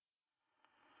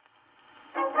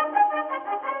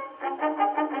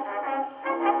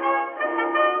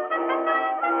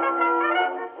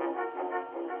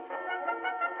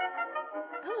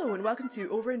welcome to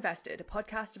Overinvested, a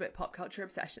podcast about pop culture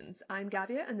obsessions. I'm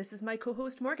Gavia, and this is my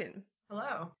co-host Morgan.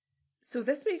 Hello. So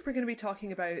this week we're going to be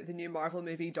talking about the new Marvel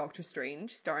movie Doctor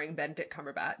Strange, starring Benedict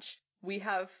Cumberbatch. We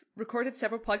have recorded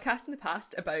several podcasts in the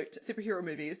past about superhero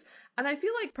movies, and I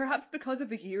feel like perhaps because of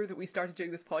the year that we started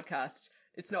doing this podcast,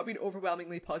 it's not been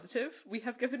overwhelmingly positive. We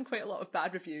have given quite a lot of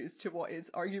bad reviews to what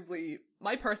is arguably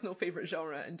my personal favourite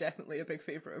genre and definitely a big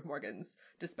favourite of Morgan's,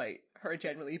 despite her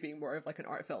generally being more of like an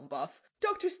art film buff.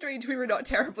 Doctor Strange we were not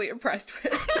terribly impressed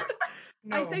with.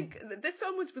 No. I think this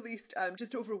film was released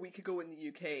just over a week ago in the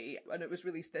UK, and it was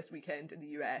released this weekend in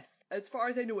the US. As far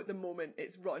as I know at the moment,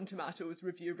 its Rotten Tomatoes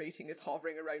review rating is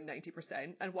hovering around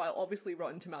 90%, and while obviously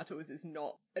Rotten Tomatoes is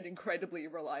not an incredibly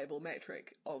reliable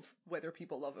metric of whether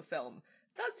people love a film,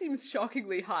 that seems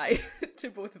shockingly high to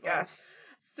both of us. Yes.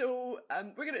 So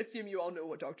we're going to assume you all know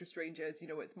what Doctor Strange is. You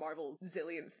know, it's Marvel's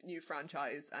zillionth new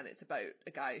franchise, and it's about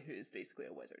a guy who is basically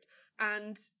a wizard.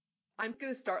 And I'm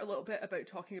going to start a little bit about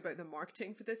talking about the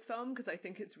marketing for this film, because I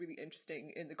think it's really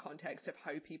interesting in the context of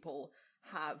how people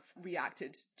have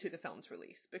reacted to the film's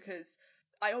release. Because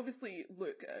I obviously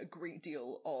look at a great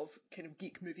deal of kind of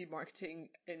geek movie marketing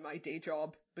in my day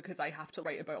job, because I have to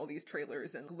write about all these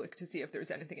trailers and look to see if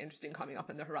there's anything interesting coming up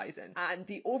on the horizon. And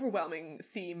the overwhelming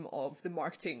theme of the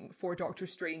marketing for Doctor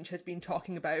Strange has been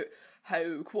talking about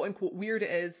how quote-unquote weird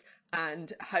it is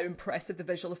and how impressive the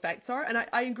visual effects are. And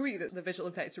I agree that the visual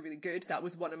effects are really good. That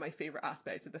was one of my favourite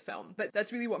aspects of the film. But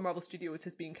that's really what Marvel Studios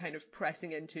has been kind of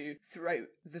pressing into throughout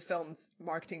the film's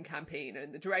marketing campaign.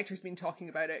 And the director's been talking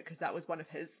about it because that was one of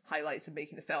his highlights of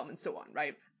making the film and so on,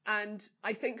 right? And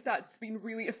I think that's been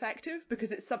really effective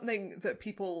because it's something that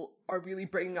people are really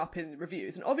bringing up in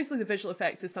reviews. And obviously the visual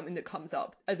effects is something that comes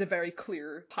up as a very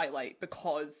clear highlight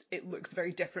because it looks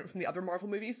very different from the other Marvel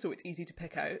movies, so it's easy to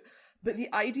pick out. But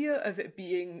the idea of it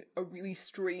being a really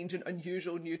strange and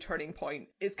unusual new turning point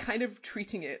is kind of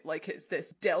treating it like it's this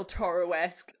Del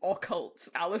Toro-esque occult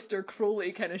Aleister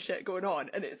Crowley kind of shit going on.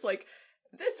 And it's like,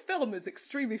 this film is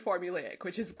extremely formulaic,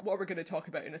 which is what we're going to talk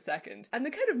about in a second. And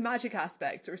the kind of magic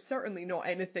aspects are certainly not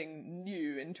anything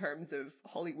new in terms of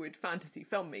Hollywood fantasy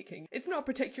filmmaking. It's not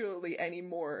particularly any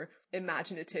more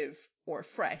imaginative or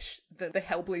fresh than the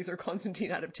Hellblazer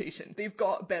Constantine adaptation. They've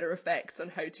got better effects on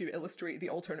how to illustrate the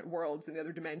alternate worlds and the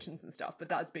other dimensions and stuff, but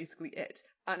that's basically it.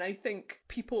 And I think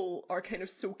people are kind of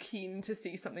so keen to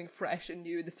see something fresh and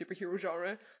new in the superhero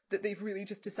genre that they've really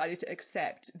just decided to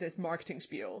accept this marketing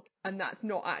spiel, and that's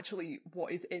not actually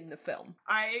what is in the film.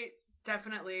 I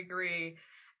definitely agree.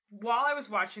 While I was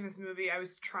watching this movie, I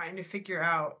was trying to figure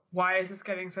out, why is this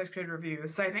getting such good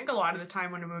reviews? So I think a lot of the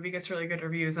time when a movie gets really good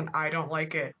reviews and I don't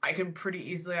like it, I can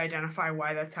pretty easily identify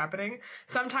why that's happening.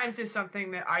 Sometimes there's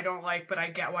something that I don't like, but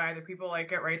I get why other people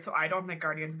like it, right? So I don't think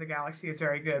Guardians of the Galaxy is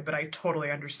very good, but I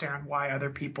totally understand why other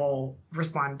people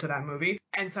responded to that movie.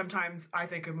 And sometimes I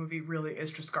think a movie really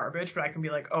is just garbage, but I can be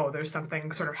like, oh, there's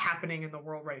something sort of happening in the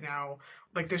world right now.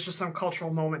 Like there's just some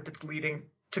cultural moment that's leading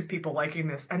to people liking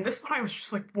this. And this one I was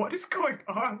just like, what is going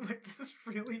on? Like, this is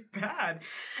really bad.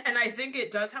 And I think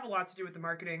it does have a lot to do with the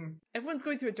marketing. Everyone's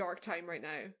going through a dark time right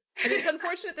now. And it's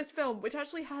unfortunate this film, which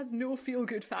actually has no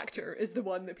feel-good factor, is the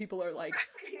one that people are like,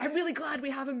 I'm really glad we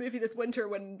have a movie this winter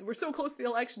when we're so close to the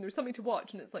election, there's something to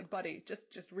watch. And it's like, buddy,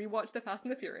 just rewatch The Fast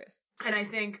and the Furious. And I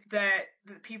think that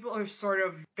people are sort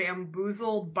of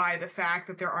bamboozled by the fact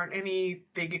that there aren't any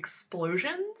big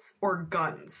explosions or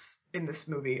guns in this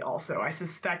movie also. I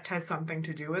suspect has something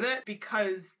to do with it,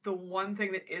 because the one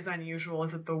thing that is unusual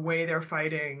is that the way they're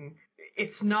fighting,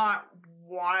 it's not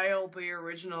wildly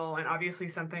original, and obviously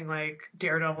something like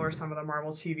Daredevil or some of the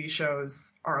Marvel TV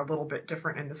shows are a little bit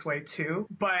different in this way too.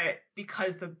 But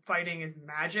because the fighting is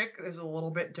magic, there's a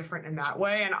little bit different in that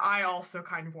way. And I also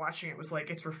kind of watching it was like,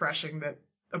 it's refreshing that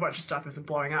a bunch of stuff isn't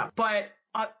blowing up. But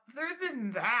other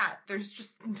than that, there's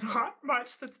just not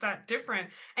much that's that different.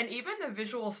 And even the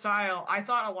visual style, I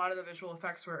thought a lot of the visual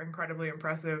effects were incredibly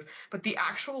impressive, but the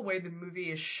actual way the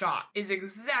movie is shot is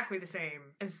exactly the same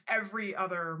as every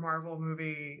other Marvel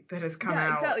movie that has come out.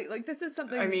 Yeah, exactly. Like, this is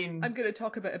something I'm going to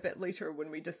talk about a bit later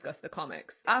when we discuss the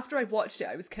comics. After I watched it,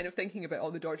 I was kind of thinking about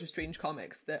all the Doctor Strange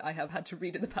comics that I have had to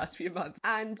read in the past few months.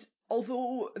 And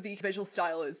although the visual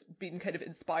style has been kind of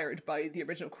inspired by the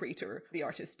original creator, the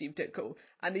artist Steve Ditko,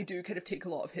 and they do kind of take a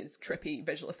lot of his trippy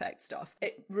visual effects stuff,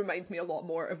 it reminds me a lot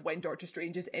more of when Doctor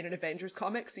Strange is in an Avengers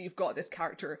comic. So you've got this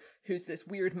character who's this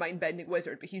weird mind-bending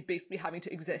wizard, but he's basically having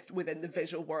to exist within the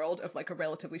visual world of like a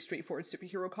relatively straightforward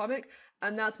superhero comic.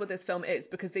 And that's what this film is,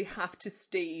 because they have to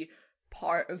stay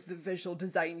part of the visual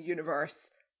design universe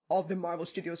of the Marvel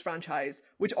Studios franchise,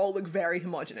 which all look very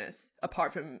homogenous,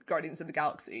 apart from Guardians of the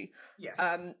Galaxy.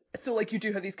 Yes. So, like, you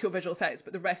do have these cool visual effects,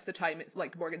 but the rest of the time, it's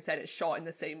like Morgan said, it's shot in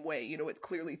the same way. You know, it's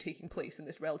clearly taking place in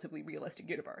this relatively realistic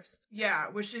universe. Yeah,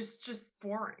 which is just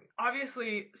boring.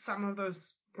 Obviously, some of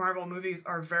those Marvel movies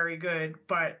are very good,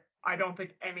 but I don't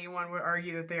think anyone would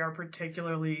argue that they are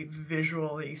particularly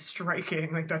visually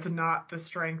striking. Like, that's not the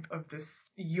strength of this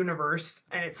universe,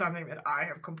 and it's something that I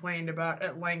have complained about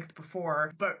at length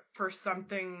before. But for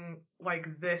something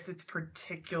like this, it's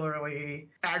particularly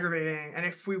aggravating. And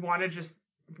if we want to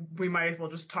we might as well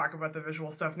just talk about the visual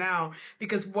stuff now,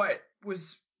 because what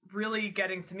was really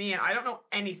getting to me, and I don't know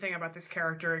anything about this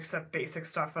character except basic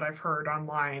stuff that I've heard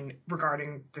online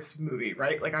regarding this movie,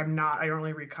 right? Like, I don't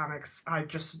really read comics. I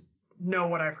just know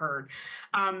what I've heard.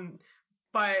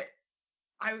 But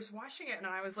I was watching it and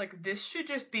I was like, this should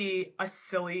just be a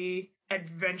silly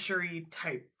adventure-y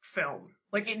type film.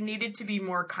 Like, it needed to be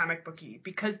more comic booky,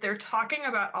 because they're talking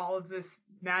about all of this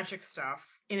magic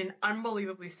stuff in an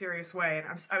unbelievably serious way.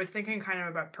 And I was thinking kind of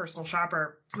about Personal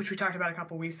Shopper, which we talked about a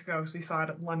couple weeks ago because we saw it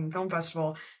at London Film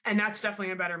Festival. And that's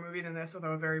definitely a better movie than this,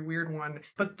 although a very weird one.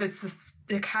 But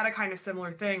it had a kind of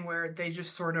similar thing where they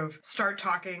just sort of start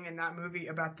talking in that movie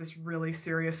about this really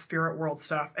serious spirit world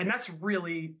stuff. And that's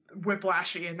really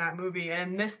whiplashy in that movie.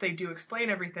 And in this, they do explain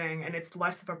everything and it's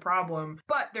less of a problem.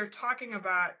 But they're talking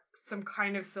about some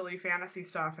kind of silly fantasy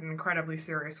stuff in an incredibly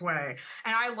serious way.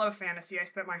 And I love fantasy. I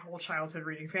spent my whole childhood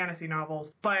reading fantasy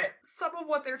novels, but some of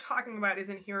what they're talking about is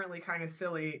inherently kind of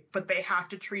silly, but they have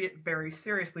to treat it very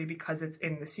seriously because it's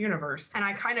in this universe. And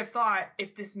I kind of thought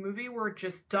if this movie were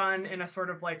just done in a sort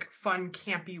of like fun,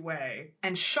 campy way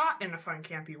and shot in a fun,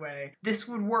 campy way, this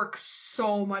would work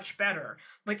so much better.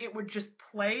 Like, it would just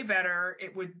play better.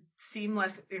 It would seem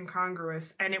less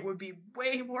incongruous, and it would be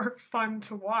way more fun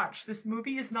to watch. This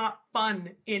movie is not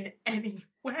fun in any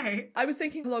way. I was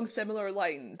thinking along similar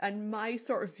lines, and my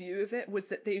sort of view of it was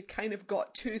that they've kind of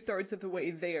got 2/3 of the way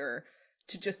there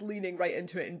to just leaning right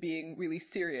into it and being really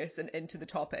serious and into the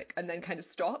topic, and then kind of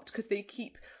stopped, because they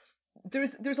keep...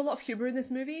 There's a lot of humor in this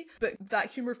movie, but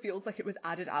that humor feels like it was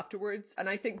added afterwards, and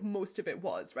I think most of it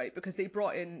was, right? Because they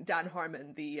brought in Dan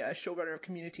Harmon, the showrunner of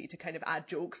Community, to kind of add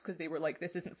jokes, because they were like,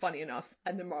 this isn't funny enough,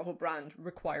 and the Marvel brand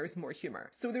requires more humor.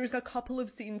 So there's a couple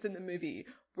of scenes in the movie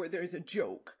where there's a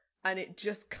joke, and it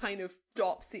just kind of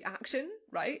stops the action,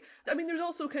 right? I mean, there's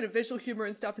also kind of visual humor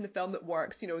and stuff in the film that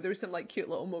works. You know, there's some like cute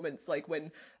little moments, like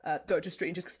when Doctor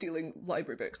Strange is stealing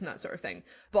library books and that sort of thing.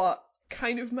 But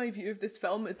kind of my view of this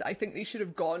film is that I think they should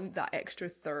have gone that extra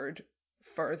third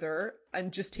further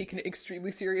and just taken it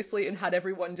extremely seriously and had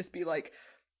everyone just be like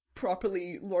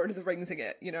properly Lord of the Ringsing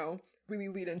it, you know, really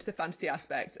lean into the fantasy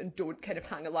aspects and don't kind of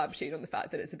hang a lampshade on the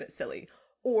fact that it's a bit silly.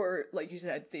 Or, like you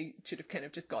said, they should have kind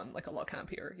of just gone like a lot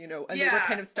campier, you know, and they were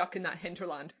kind of stuck in that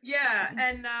hinterland. Yeah,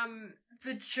 and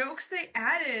the jokes they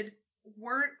added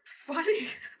weren't funny.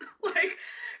 Like,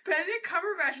 Benedict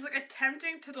Cumberbatch is like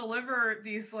attempting to deliver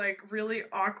these like really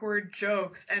awkward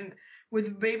jokes, and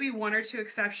with maybe one or two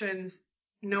exceptions,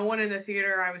 no one in the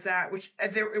theater I was at, which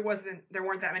there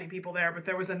weren't that many people there, but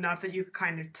there was enough that you could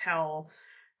kind of tell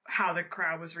how the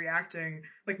crowd was reacting.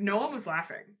 Like, no one was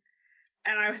laughing.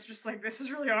 And I was just like, this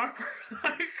is really awkward,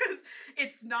 because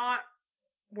it's not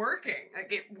working.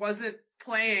 Like, it wasn't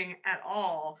playing at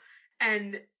all.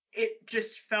 And it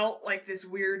just felt like this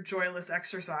weird, joyless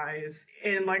exercise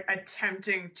in like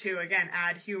attempting to, again,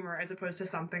 add humor, as opposed to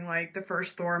something like the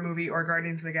first Thor movie or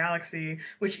Guardians of the Galaxy,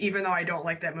 which, even though I don't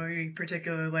like that movie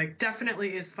particularly, like,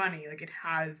 definitely is funny. Like, it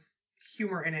has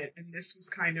humor in it. And this was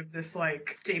kind of this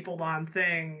like stapled on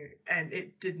thing, and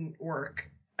it didn't work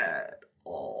at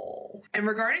all. And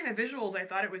regarding the visuals, I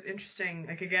thought it was interesting.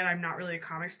 Like, again, I'm not really a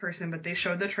comics person, but they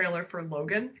showed the trailer for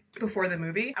Logan before the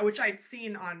movie, which I'd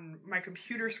seen on my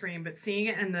computer screen, but seeing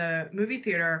it in the movie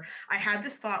theater, I had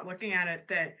this thought looking at it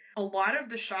that a lot of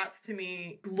the shots to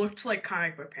me looked like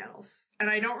comic book panels. And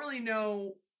I don't really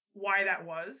know why that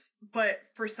was, but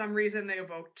for some reason they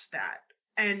evoked that.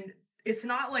 And it's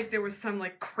not like there was some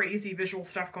like crazy visual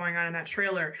stuff going on in that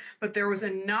trailer, but there was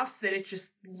enough that it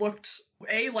just looked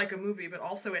like a movie, but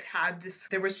also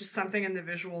there was just something in the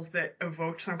visuals that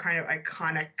evoked some kind of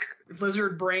iconic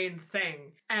lizard brain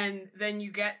thing. And then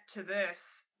you get to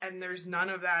this and there's none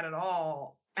of that at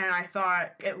all. And I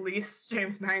thought, at least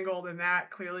James Mangold in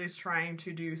that clearly is trying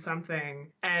to do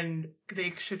something, and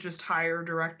they should just hire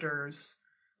directors,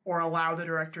 or allow the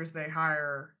directors they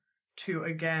hire to,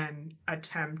 again,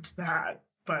 attempt that,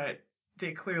 but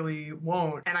they clearly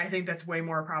won't. And I think that's way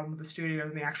more a problem with the studio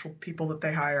than the actual people that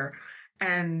they hire.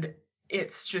 And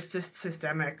it's just a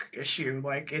systemic issue.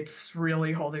 Like, it's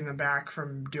really holding them back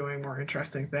from doing more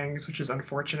interesting things, which is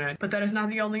unfortunate. But that is not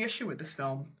the only issue with this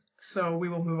film. So we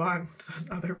will move on to those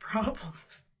other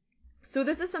problems. So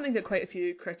this is something that quite a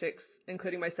few critics,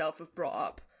 including myself, have brought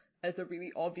up as a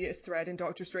really obvious thread in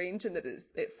Doctor Strange, and that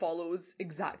it follows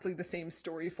exactly the same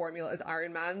story formula as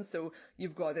Iron Man. So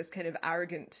you've got this kind of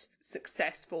arrogant,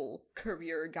 successful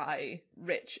career guy,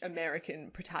 rich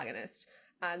American protagonist,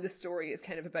 and the story is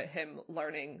kind of about him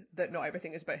learning that not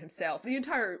everything is about himself. The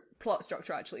entire plot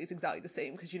structure actually is exactly the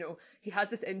same, because, you know, he has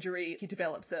this injury, he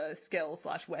develops a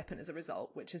skill/weapon as a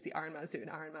result, which is the Iron Man suit in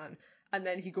Iron Man. And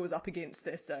then he goes up against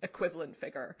this equivalent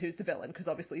figure, who's the villain, because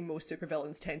obviously most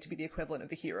supervillains tend to be the equivalent of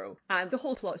the hero. And the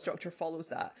whole plot structure follows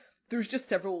that. There's just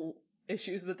several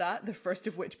issues with that, the first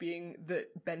of which being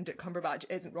that Benedict Cumberbatch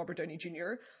isn't Robert Downey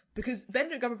Jr., because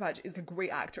Benedict Cumberbatch is a great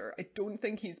actor. I don't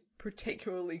think he's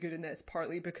particularly good in this,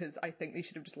 partly because I think they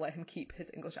should have just let him keep his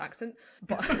English accent,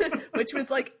 but which was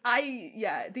like,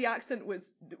 the accent was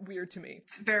weird to me.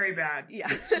 It's very bad. Yeah.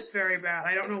 It's just very bad.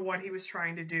 I don't know what he was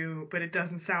trying to do, but it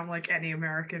doesn't sound like any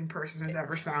American person has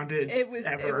ever sounded It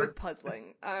was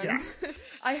puzzling. Yeah.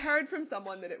 I heard from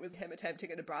someone that it was him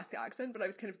attempting a Nebraska accent, but I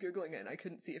was kind of Googling it and I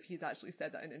couldn't see if he's actually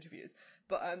said that in interviews.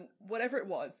 But whatever it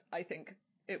was, I think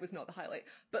it was not the highlight.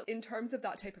 But in terms of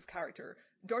that type of character,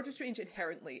 Doctor Strange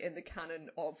inherently in the canon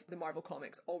of the Marvel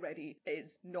comics already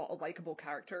is not a likable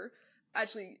character.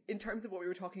 Actually, in terms of what we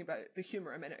were talking about, the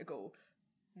humor a minute ago,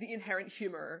 the inherent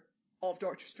humor of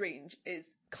Doctor Strange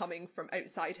is coming from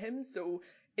outside him. So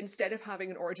instead of having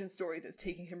an origin story that's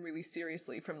taking him really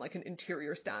seriously from like an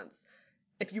interior stance,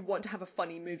 if you want to have a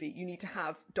funny movie, you need to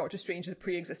have Doctor Strange as a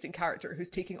pre-existing character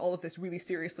who's taking all of this really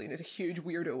seriously and is a huge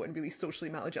weirdo and really socially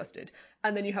maladjusted.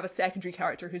 And then you have a secondary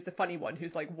character who's the funny one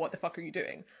who's like, what the fuck are you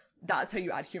doing? That's how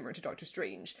you add humor to Doctor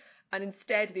Strange. And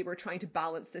instead they were trying to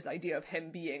balance this idea of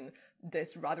him being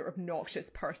this rather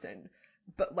obnoxious person,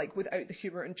 but like without the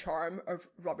humor and charm of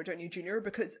Robert Downey Jr.,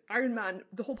 because Iron Man,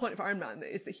 the whole point of Iron Man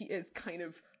is that he is kind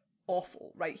of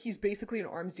awful, right? He's basically an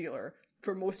arms dealer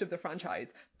for most of the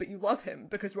franchise, but you love him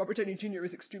because Robert Downey Jr.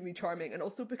 is extremely charming, and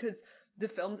also because the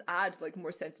films add like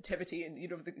more sensitivity, and you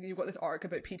know you've got this arc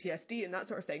about PTSD and that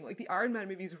sort of thing. Like the Iron Man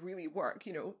movies really work.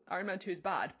 You know, Iron Man 2 is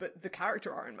bad, but the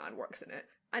character Iron Man works in it.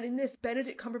 And in this,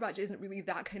 Benedict Cumberbatch isn't really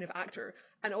that kind of actor,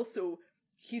 and also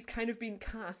he's kind of been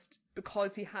cast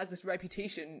because he has this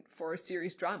reputation for a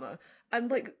serious drama. And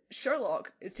like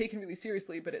Sherlock is taken really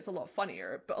seriously, but it's a lot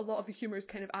funnier. But a lot of the humor is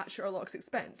kind of at Sherlock's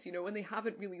expense, you know, and they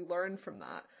haven't really learned from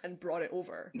that and brought it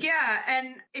over. Yeah,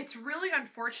 and it's really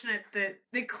unfortunate that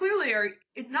they clearly are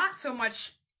not so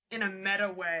much in a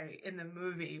meta way in the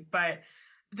movie, but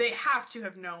they have to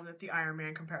have known that the Iron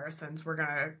Man comparisons were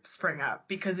gonna spring up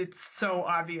because it's so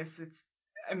obvious. It's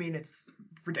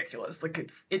ridiculous. Like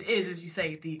it is, as you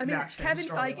say, the exact same Kevin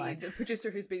Feige, line. the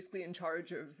producer who's basically in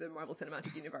charge of the Marvel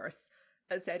Cinematic Universe,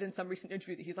 has said in some recent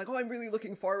interview that he's like, I'm really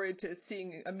looking forward to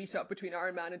seeing a meetup between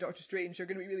Iron Man and Doctor Strange. They're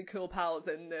going to be really cool pals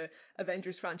in the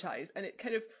Avengers franchise. And it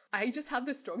kind of, I just have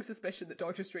this strong suspicion that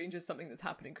Doctor Strange is something that's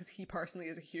happening because he personally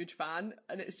is a huge fan.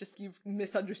 And it's just, you've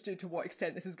misunderstood to what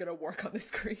extent this is going to work on the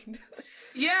screen.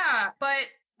 Yeah, but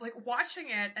like watching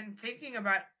it and thinking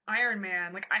about Iron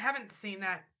Man, like I haven't seen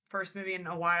that first movie in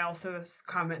a while, so this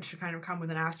comment should kind of come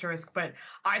with an asterisk, but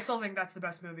I still think that's the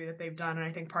best movie that they've done, and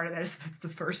I think part of that is it's the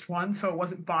first one, so it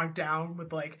wasn't bogged down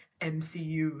with like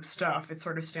MCU stuff. It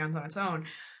sort of stands on its own.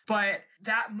 But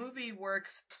that movie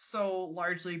works so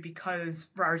largely because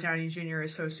Robert Downey Jr.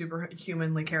 is so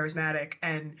superhumanly charismatic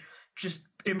and just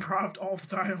improv'd all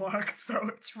the dialogue, so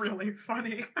it's really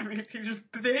funny. I mean,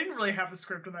 they didn't really have a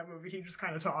script in that movie, he just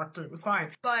kind of talked and it was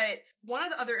fine. But one of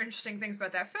the other interesting things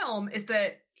about that film is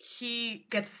that he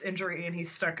gets this injury and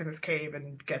he's stuck in this cave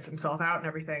and gets himself out and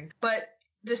everything. But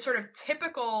the sort of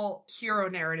typical hero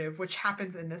narrative, which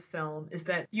happens in this film, is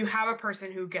that you have a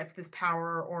person who gets this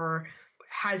power or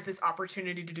has this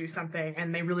opportunity to do something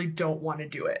and they really don't want to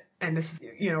do it. And this is,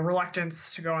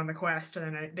 reluctance to go on the quest,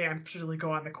 and then they actually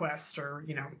go on the quest, or,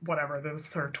 whatever, this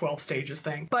sort of 12 stages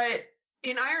thing. But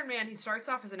in Iron Man, he starts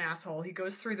off as an asshole. He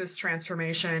goes through this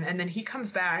transformation and then he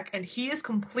comes back and he is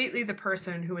completely the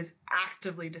person who is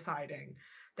actively deciding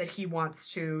that he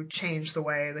wants to change the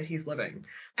way that he's living.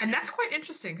 And that's quite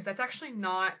interesting because that's actually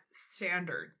not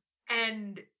standard.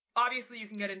 And obviously you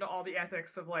can get into all the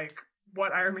ethics of like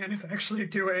what Iron Man is actually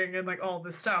doing and like all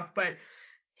this stuff, but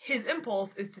his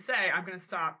impulse is to say, I'm going to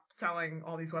stop selling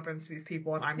all these weapons to these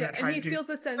people and I'm going to try to do... And he feels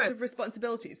a sense of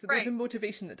responsibility, so there's a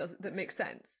motivation that makes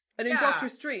sense. And in Yeah. Doctor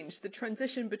Strange, the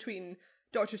transition between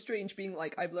Doctor Strange being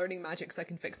like, I'm learning magic so I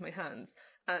can fix my hands,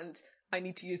 and I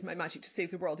need to use my magic to save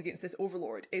the world against this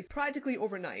overlord, is practically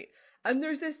overnight. And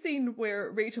there's this scene where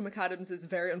Rachel McAdams'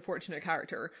 very unfortunate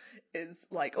character is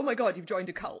like, oh my god, you've joined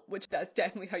a cult, which that's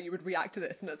definitely how you would react to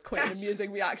this, and it's quite an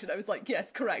amusing reaction. I was like,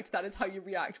 yes, correct, that is how you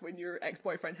react when your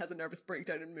ex-boyfriend has a nervous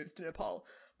breakdown and moves to Nepal.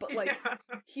 But like,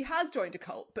 he has joined a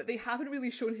cult, but they haven't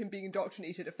really shown him being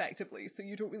indoctrinated effectively, so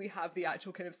you don't really have the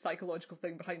actual kind of psychological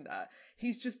thing behind that.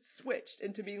 He's just switched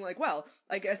into being like, well,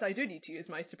 I guess I do need to use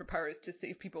my superpowers to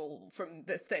save people from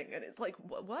this thing, and it's like,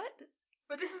 what?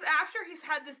 But this is after he's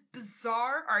had this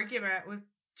bizarre argument with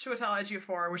Chiwetel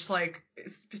Ejiofor, which, like,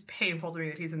 is painful to me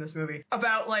that he's in this movie,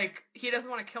 about, like, he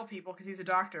doesn't want to kill people because he's a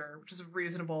doctor, which is a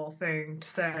reasonable thing to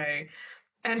say.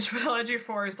 And Chiwetel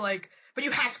Ejiofor is like, but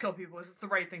you have to kill people, it's the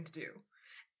right thing to do.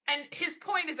 And his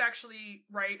point is actually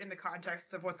right in the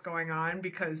context of what's going on,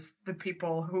 because the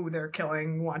people who they're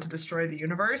killing want to destroy the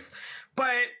universe.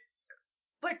 But,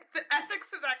 like, the ethics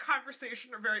of that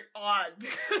conversation are very odd,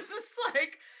 because it's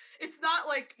like, it's not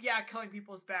like, yeah, killing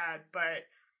people is bad, but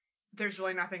there's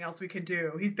really nothing else we can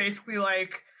do. He's basically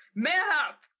like, man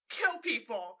up, kill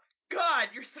people. God,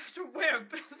 you're such a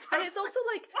wimp. And it's also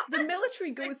like, the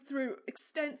military goes through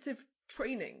extensive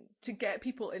training to get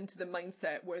people into the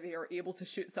mindset where they are able to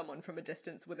shoot someone from a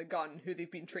distance with a gun who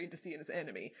they've been trained to see as an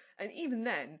enemy. And even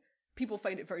then, people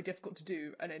find it very difficult to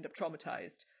do and end up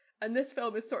traumatized. And this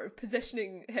film is sort of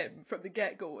positioning him from the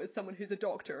get-go as someone who's a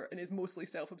doctor and is mostly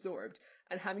self-absorbed,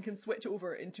 and having him switch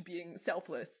over into being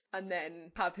selfless and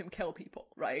then have him kill people,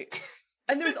 right?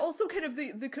 And there's also kind of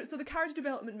so the character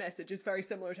development message is very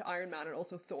similar to Iron Man and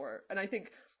also Thor. And I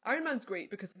think Iron Man's great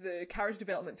because the character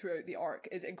development throughout the arc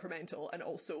is incremental, and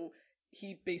also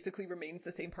he basically remains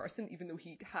the same person, even though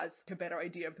he has a better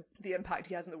idea of the impact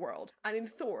he has in the world. And in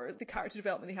Thor, the character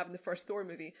development they have in the first Thor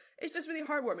movie is just really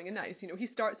heartwarming and nice. You know, he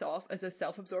starts off as a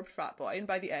self-absorbed frat boy, and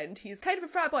by the end, he's kind of a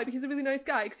frat boy, but he's a really nice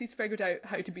guy because he's figured out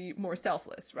how to be more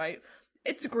selfless, right?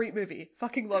 It's a great movie.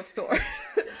 Fucking love Thor.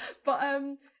 But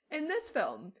in this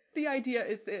film, the idea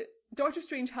is that Doctor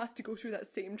Strange has to go through that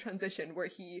same transition where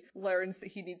he learns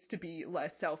that he needs to be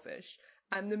less selfish.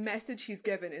 And the message he's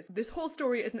given is, this whole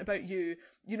story isn't about you.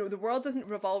 You know, the world doesn't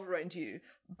revolve around you.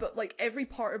 But, like, every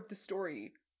part of the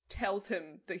story tells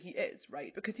him that he is,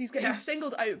 right? Because he's getting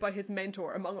singled out by his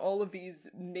mentor among all of these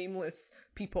nameless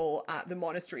people at the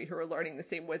monastery who are learning the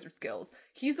same wizard skills.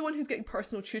 He's the one who's getting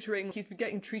personal tutoring. He's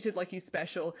getting treated like he's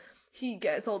special. He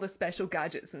gets all the special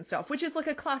gadgets and stuff, which is like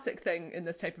a classic thing in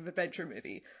this type of adventure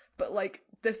movie. But like,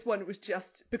 this one was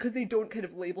just, because they don't kind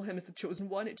of label him as the chosen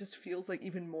one, it just feels like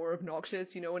even more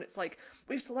obnoxious, you know, and it's like,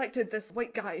 we've selected this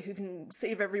white guy who can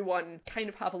save everyone, kind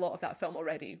of have a lot of that film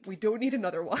already. We don't need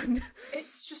another one.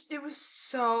 It's just, it was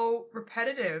so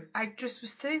repetitive. I just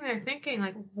was sitting there thinking,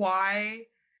 like, why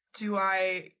should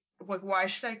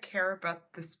I care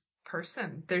about this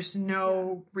person? There's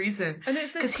no reason. And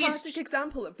it's this classic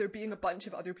example of there being a bunch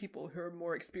of other people who are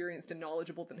more experienced and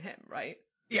knowledgeable than him, right?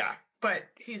 Yeah, but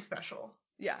he's special.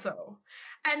 Yeah. So,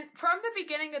 and from the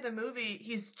beginning of the movie,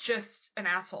 he's just an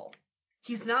asshole.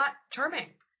 He's not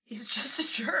charming. He's just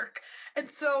a jerk. And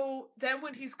so then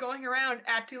when he's going around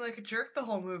acting like a jerk the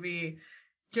whole movie,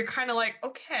 you're kind of like,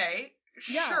 okay,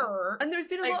 sure. And there's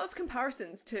been a lot of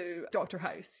comparisons to Dr.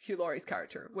 House, Hugh Laurie's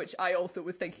character, which I also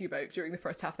was thinking about during the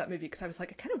first half of that movie, because I was like,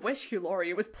 I kind of wish Hugh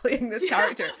Laurie was playing this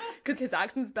character, because his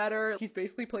accent's better, he's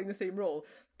basically playing the same role.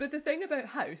 But the thing about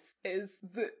House is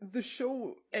that the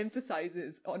show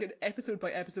emphasises on an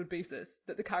episode-by-episode basis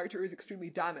that the character is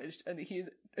extremely damaged and that he is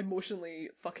emotionally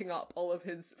fucking up all of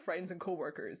his friends and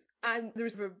co-workers. And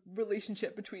there's a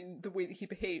relationship between the way that he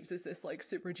behaves as this, like,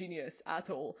 super genius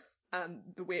asshole and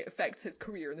the way it affects his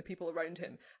career and the people around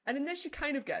him. And in this you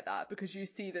kind of get that, because you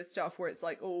see this stuff where it's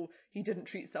like, oh, he didn't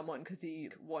treat someone because he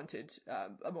wanted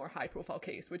a more high-profile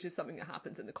case, which is something that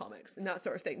happens in the comics and that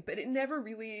sort of thing. But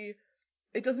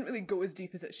it doesn't really go as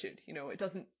deep as it should, you know, it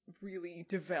doesn't really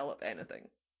develop anything.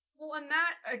 Well, and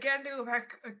that, again, to go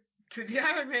back to the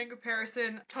Iron Man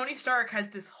comparison, Tony Stark has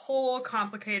this whole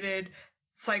complicated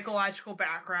psychological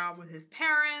background with his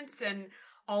parents and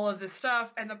all of this stuff,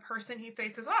 and the person he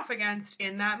faces off against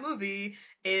in that movie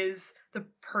is the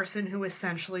person who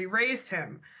essentially raised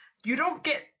him. You don't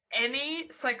get any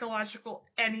psychological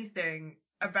anything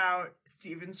about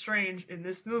Stephen Strange in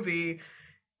this movie,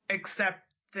 except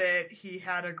that he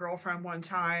had a girlfriend one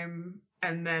time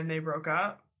and then they broke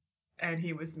up and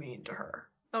he was mean to her.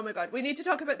 Oh my god, we need to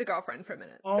talk about the girlfriend for a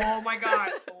minute. Oh my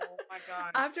god. Oh my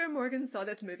god. After Morgan saw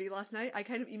this movie last night, I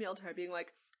kind of emailed her being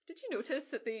like, did you notice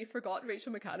that they forgot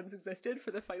Rachel McAdams existed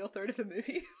for the final third of the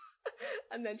movie?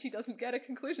 And then she doesn't get a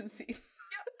conclusion scene.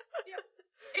 Yep.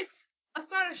 It's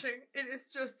astonishing. It is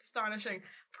just astonishing.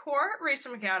 Poor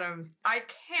Rachel McAdams. I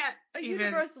can't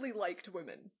universally liked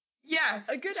woman. Yes.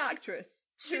 A good actress.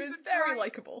 She was very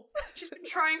likable. She's been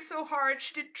trying so hard.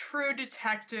 She did True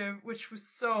Detective, which was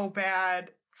so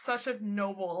bad. Such a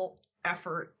noble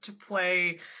effort to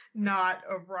play not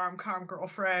a rom-com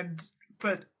girlfriend,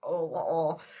 but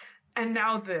and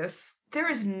now this. There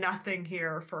is nothing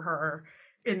here for her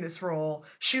in this role.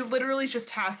 She literally just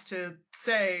has to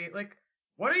say, like,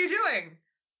 what are you doing?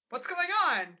 What's going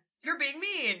on? You're being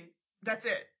mean. That's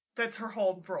it. That's her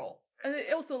whole role. And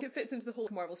it also fits into the whole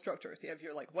Marvel structure. So you have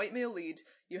your like white male lead,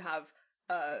 you have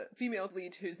a female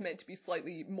lead who's meant to be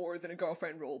slightly more than a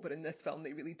girlfriend role, but in this film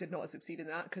they really did not succeed in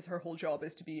that because her whole job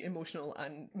is to be emotional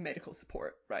and medical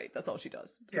support, right? That's all she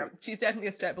does. So she's definitely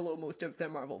a step below most of the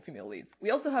Marvel female leads.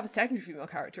 We also have a secondary female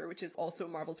character, which is also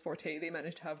Marvel's forte. They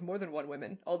managed to have more than one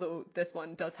woman, although this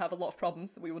one does have a lot of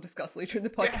problems that we will discuss later in the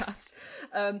podcast.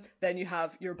 Yes. Then you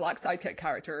have your black sidekick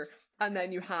character, and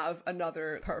then you have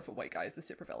another powerful white guy as the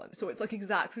supervillain. So it's like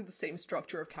exactly the same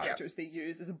structure of characters they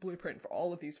use as a blueprint for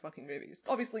all of these fucking movies.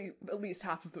 Obviously, at least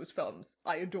half of those films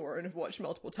I adore and have watched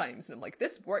multiple times, and I'm like,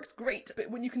 this works great.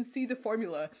 But when you can see the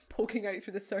formula poking out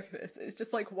through the surface, it's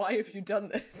just like, why have you done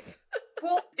this?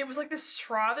 Well, it was like the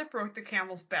straw that broke the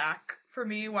camel's back for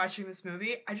me watching this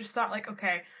movie. I just thought, like,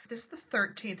 okay, this is the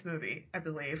 13th movie, I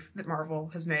believe, that Marvel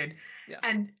has made. Yeah.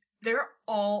 And they're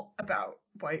all about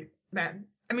white men.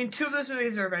 I mean, 2 of those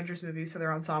movies are Avengers movies, so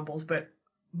they're ensembles, but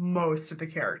most of the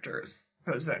characters,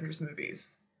 those Avengers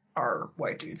movies, are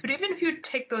white dudes. But even if you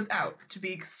take those out, to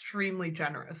be extremely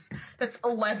generous, that's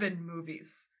 11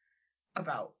 movies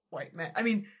about white men. I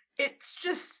mean,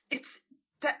 it's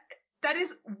that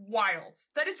is wild.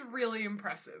 That is really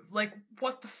impressive. Like,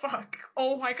 what the fuck?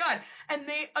 Oh my god. And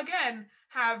they, again,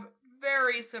 have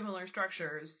very similar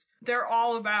structures. They're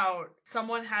all about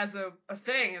someone has a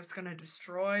thing that's going to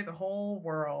destroy the whole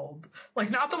world. Like,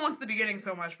 not the ones at the beginning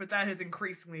so much, but that has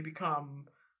increasingly become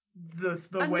the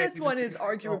and way. And this one is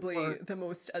arguably the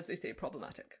most, as they say,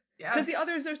 problematic. Yes. Because the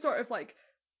others are sort of like,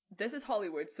 this is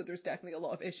Hollywood, so there's definitely a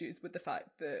lot of issues with the fact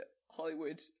that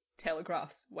Hollywood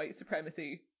telegraphs white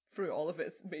supremacy through all of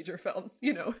its major films.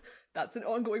 You know, that's an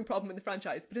ongoing problem in the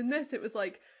franchise. But in this, it was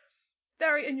like,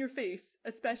 very in your face,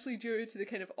 especially due to the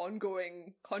kind of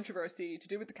ongoing controversy to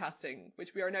do with the casting,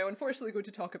 which we are now unfortunately going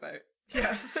to talk about.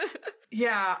 Yes.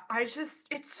 Yeah,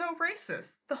 it's so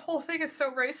racist. The whole thing is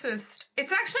so racist.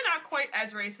 It's actually not quite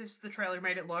as racist as the trailer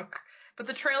made it look, but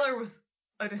the trailer was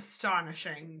an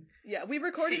astonishing Yeah, we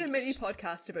recorded a mini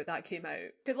podcast about that came out.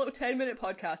 A little 10-minute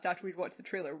podcast after we'd watched the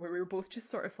trailer where we were both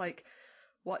just sort of like,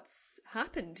 what's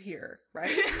happened here,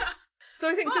 right? So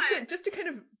I think just to kind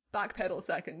of backpedal a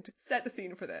second, set the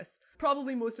scene for this.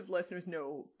 Probably most of the listeners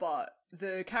know, but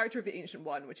the character of the Ancient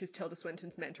One, which is Tilda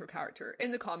Swinton's mentor character,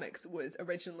 in the comics was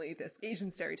originally this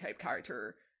Asian stereotype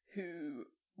character who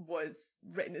was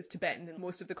written as Tibetan in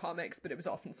most of the comics, but it was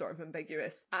often sort of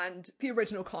ambiguous. And the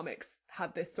original comics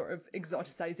had this sort of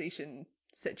exoticization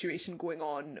situation going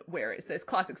on where it's this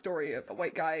classic story of a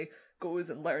white guy goes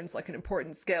and learns like an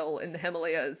important skill in the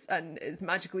Himalayas and is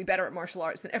magically better at martial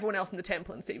arts than everyone else in the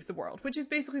temple and saves the world, which is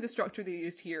basically the structure they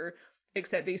used here,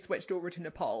 except they switched over to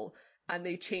Nepal and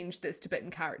they changed this Tibetan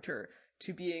character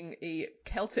to being a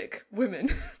Celtic woman.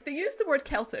 They used the word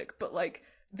Celtic, but like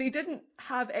they didn't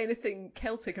have anything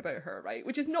Celtic about her, right?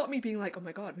 Which is not me being like, oh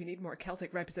my god, we need more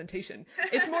Celtic representation.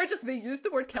 It's more just they used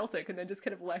the word Celtic and then just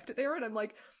kind of left it there, and I'm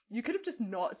like, you could have just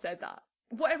not said that.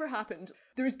 Whatever happened,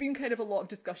 there's been kind of a lot of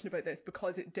discussion about this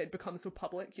because it did become so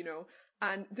public, you know,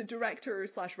 and the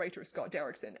director/writer Scott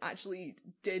Derrickson actually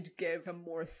did give a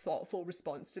more thoughtful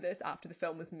response to this after the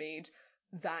film was made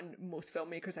than most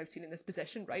filmmakers I've seen in this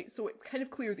position, right? So it's kind of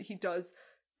clear that he does,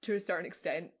 to a certain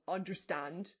extent,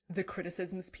 understand the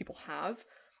criticisms people have.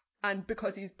 And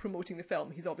because he's promoting the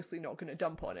film, he's obviously not going to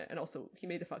dump on it. And also, he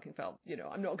made the fucking film. You know,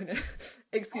 I'm not going to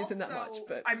excuse him that much.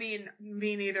 But I mean,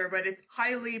 me neither, but it's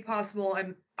highly possible,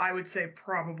 and I would say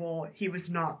probable, he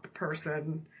was not the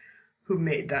person who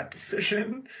made that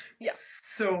decision. Yeah.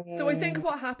 So I think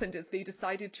what happened is they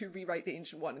decided to rewrite The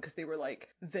Ancient One because they were like,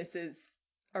 this is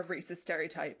a racist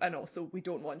stereotype, and also we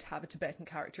don't want to have a Tibetan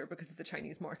character because of the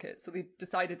Chinese market. So they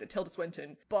decided that Tilda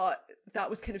Swinton, but that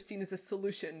was kind of seen as a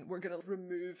solution. We're going to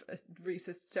remove a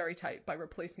racist stereotype by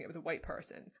replacing it with a white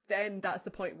person. Then that's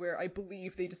the point where I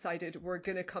believe they decided we're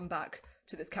going to come back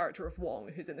to this character of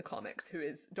Wong, who's in the comics, who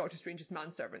is Doctor Strange's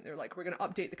manservant. They're like, we're going to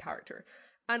update the character.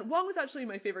 And Wong was actually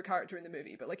my favorite character in the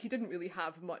movie, but like he didn't really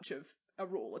have much of a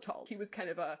role at all. He was kind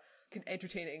of an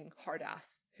entertaining hard ass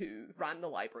who ran the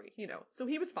library, you know. So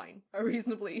he was fine, a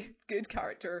reasonably good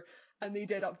character. And they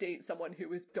did update someone who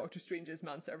was Doctor Strange's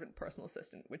manservant personal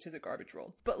assistant, which is a garbage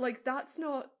role. But, like, that's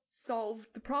not solved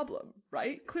the problem,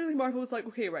 right? Clearly Marvel was like,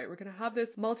 okay, right, we're going to have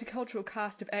this multicultural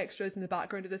cast of extras in the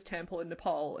background of this temple in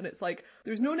Nepal. And it's like,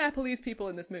 there's no Nepalese people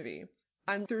in this movie.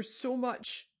 And there's so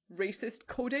much racist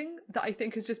coding that I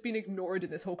think has just been ignored in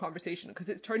this whole conversation, because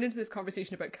it's turned into this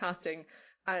conversation about casting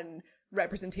and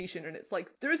representation. And it's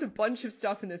like, there's a bunch of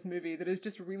stuff in this movie that is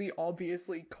just really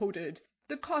obviously coded.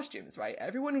 The costumes, right?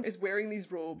 Everyone is wearing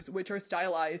these robes which are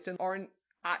stylized and aren't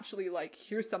actually like,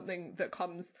 here's something that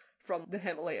comes from the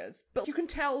Himalayas. But you can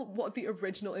tell what the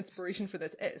original inspiration for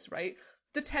this is, right?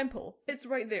 The temple, it's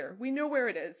right there. We know where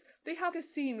it is. They have a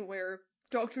scene where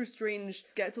Doctor Strange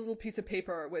gets a little piece of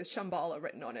paper with Shambhala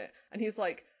written on it, and he's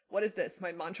like, what is this,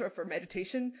 my mantra for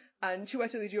meditation? And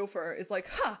Chiwetel Ejiofor is like,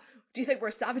 ha, do you think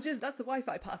we're savages? That's the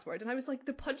Wi-Fi password. And I was like,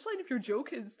 the punchline of your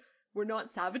joke is, we're not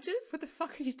savages? What the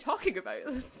fuck are you talking about?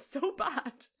 It's so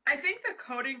bad. I think the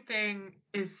coding thing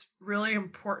is really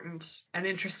important and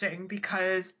interesting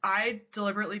because I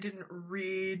deliberately didn't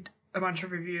read a bunch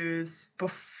of reviews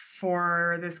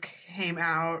before this came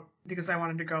out because I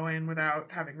wanted to go in without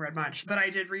having read much. But I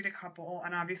did read a couple,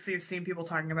 and obviously I've seen people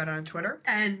talking about it on Twitter.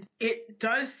 And it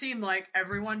does seem like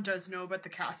everyone does know about the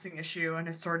casting issue and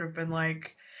has sort of been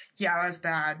like, yeah, it was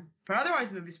bad, but otherwise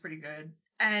the movie's pretty good.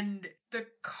 And the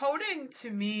coding, to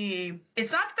me,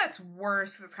 it's not that that's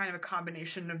worse, because it's kind of a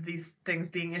combination of these things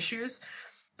being issues,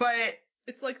 but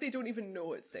it's like they don't even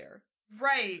know it's there.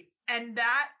 Right. And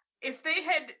that, if they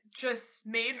had just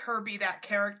made her be that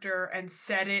character and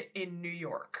set it in New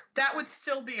York, that would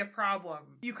still be a problem.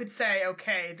 You could say,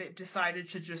 okay, they decided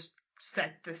to just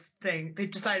set this thing. They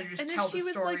decided to just tell the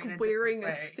story in a different way. And if she was, like, wearing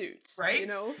a suit, right? You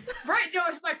know? Right, no,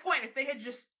 that's my point. If they had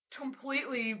just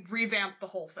completely revamped the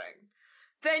whole thing,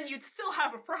 then you'd still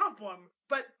have a problem,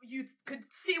 but you could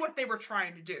see what they were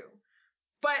trying to do.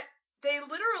 But they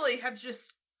literally have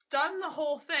just done the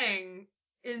whole thing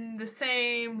in the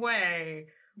same way,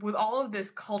 with all of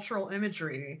this cultural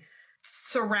imagery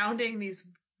surrounding these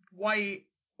white,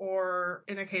 or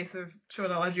in the case of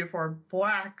Chiwetel Ejiofor,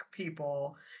 black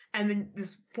people, and then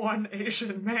this one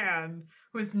Asian man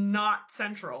who is not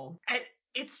central. And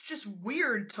it's just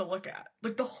weird to look at.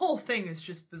 Like, the whole thing is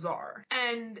just bizarre.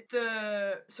 And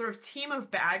the sort of team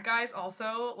of bad guys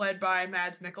also, led by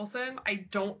Mads Mikkelsen, I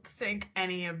don't think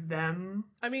any of them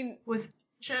was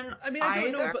Asian. I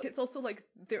don't know, but it's also like,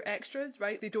 they're extras,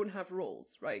 right? They don't have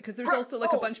roles, right? Because there's also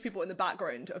like a bunch of people in the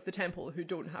background of the temple who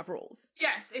don't have roles.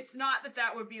 Yes, it's not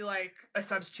that would be like a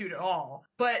substitute at all.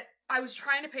 But I was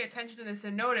trying to pay attention to this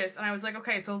and notice, and I was like,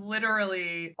 okay, so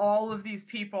literally all of these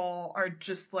people are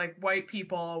just like white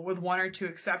people with one or two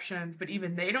exceptions, but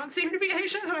even they don't seem to be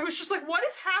Asian. And I was just like, what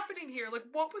is happening here? Like,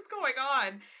 what was going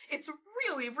on? It's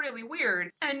really, really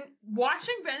weird. And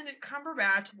watching Benedict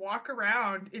Cumberbatch walk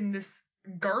around in this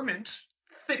garment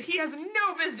that he has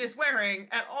no business wearing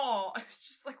at all, I was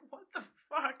just like, what the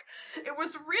fuck? It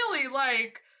was really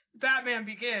like Batman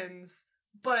Begins,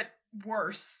 but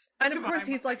worse. And of course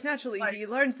he's like, naturally, he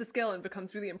learns the skill and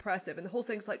becomes really impressive, and the whole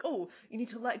thing's like, oh, you need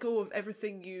to let go of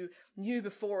everything you knew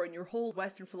before and your whole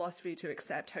Western philosophy to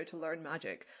accept how to learn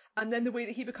magic. And then the way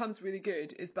that he becomes really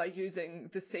good is by using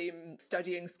the same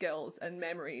studying skills and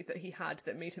memory that he had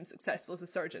that made him successful as a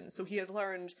surgeon. So he has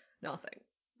learned nothing.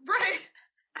 Right.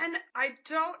 And I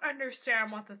don't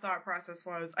understand what the thought process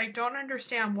was. I don't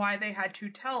understand why they had to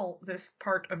tell this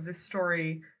part of this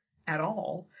story at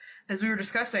all. As we were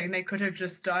discussing, they could have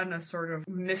just done a sort of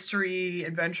mystery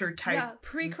adventure type. Yeah,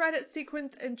 pre-credit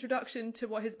sequence introduction to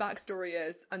what his backstory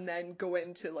is, and then go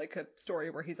into like a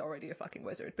story where he's already a fucking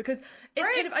wizard. Because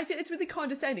it's kind of, I feel it's really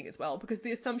condescending as well, because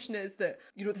the assumption is that,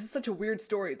 you know, this is such a weird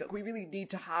story that we really need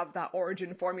to have that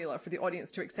origin formula for the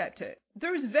audience to accept it.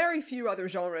 There's very few other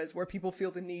genres where people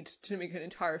feel the need to make an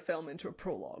entire film into a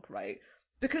prologue, right?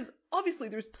 Because obviously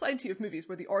there's plenty of movies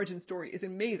where the origin story is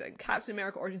amazing. Captain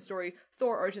America origin story,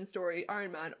 Thor origin story,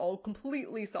 Iron Man, all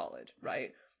completely solid,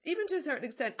 right? Even to a certain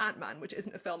extent, Ant-Man, which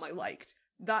isn't a film I liked,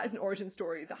 that is an origin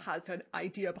story that has an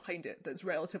idea behind it that's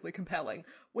relatively compelling.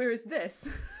 Whereas this,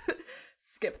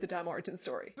 skip the damn origin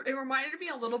story. It reminded me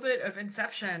a little bit of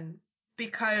Inception,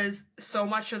 because so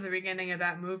much of the beginning of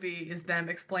that movie is them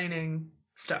explaining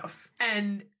stuff.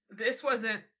 And this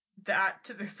wasn't that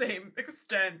to the same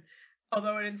extent.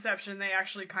 Although in Inception, they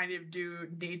actually kind of do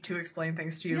need to explain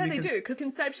things to you. Yeah, they do, because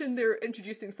Inception, they're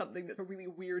introducing something that's a really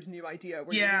weird new idea,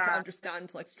 where you need to understand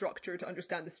like structure to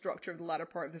understand the structure of the latter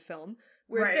part of the film.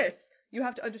 Whereas this, you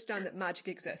have to understand that magic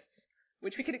exists,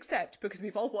 which we can accept because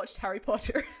we've all watched Harry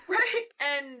Potter. Right,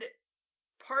 and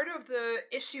part of the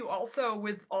issue also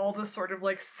with all the sort of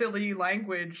like silly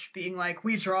language being like,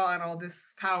 we draw on all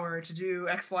this power to do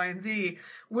X, Y, and Z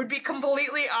would be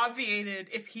completely obviated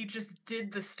if he just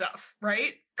did the stuff,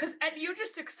 right? And you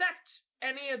just accept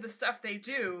any of the stuff they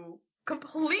do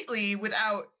completely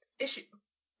without issue.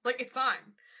 Like, it's fine.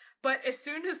 But as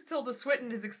soon as Tilda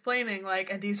Swinton is explaining,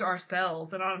 like, and these are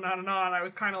spells, and on and on and on, I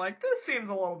was kind of like, this seems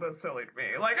a little bit silly to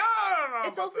me. Like, I don't know.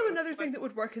 It's also another thing that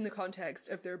would work in the context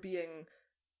of there being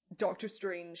Doctor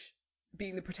Strange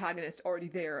being the protagonist already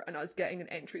there and us getting an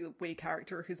entryway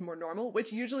character who's more normal,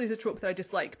 which usually is a trope that I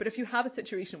dislike. But if you have a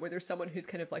situation where there's someone who's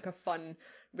kind of like a fun,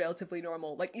 relatively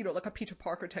normal, like, you know, like a Peter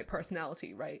Parker type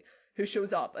personality, right, who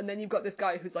shows up, and then you've got this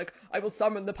guy who's like, I will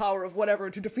summon the power of whatever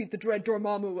to defeat the Dread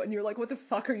Dormammu, and you're like, what the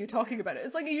fuck are you talking about?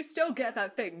 It's like, you still get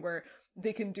that thing where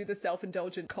they can do the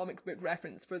self-indulgent comic book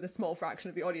reference for the small fraction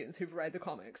of the audience who've read the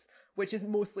comics, which is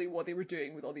mostly what they were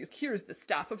doing with all these, here's the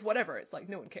staff of whatever. It's like,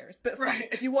 no one cares. But fine,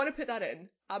 if you want to put that in,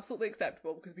 absolutely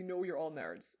acceptable, because we know you're all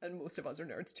nerds, and most of us are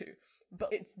nerds too.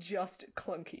 But it's just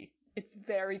clunky. It's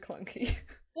very clunky.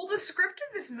 Well, the script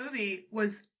of this movie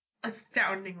was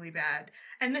astoundingly bad.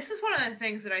 And this is one of the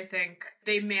things that I think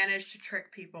they managed to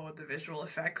trick people with the visual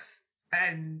effects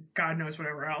and God knows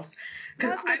whatever else.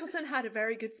 Mads Mikkelsen had a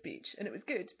very good speech, and it was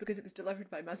good because it was delivered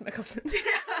by Mads Mikkelsen.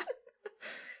 Yeah.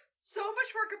 So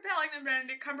much more compelling than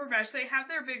Benedict Cumberbatch. They have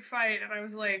their big fight, and I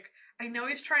was like, I know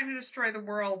he's trying to destroy the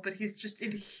world, but he's just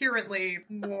inherently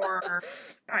more.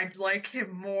 I'd like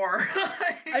him more.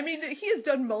 I mean, he has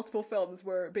done multiple films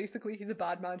where basically he's a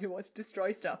bad man who wants to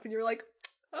destroy stuff, and you're like,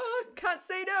 oh, can't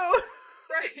say no.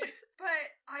 Right. But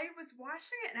I was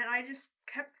watching it, and I just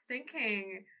kept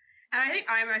thinking, and I think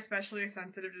I'm especially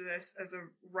sensitive to this as a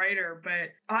writer,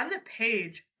 but on the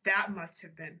page, that must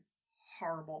have been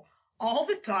horrible. All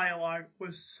the dialogue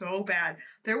was so bad.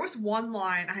 There was one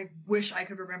line, I wish I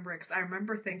could remember it, because I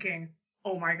remember thinking,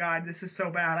 oh my god, this is so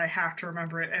bad, I have to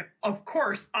remember it. And of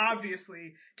course,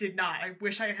 obviously, did not. I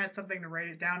wish I had had something to write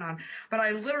it down on. But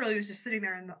I literally was just sitting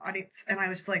there in the audience, and I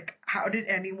was like, how did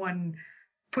anyone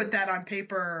put that on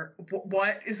paper?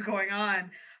 What is going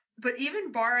on? But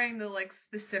even barring the like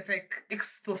specific,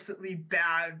 explicitly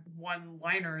bad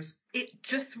one-liners, it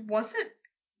just wasn't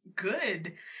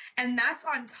good. And that's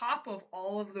on top of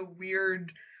all of the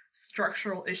weird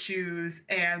structural issues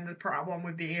and the problem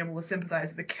with being able to sympathize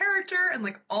with the character and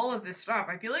like all of this stuff.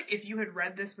 I feel like if you had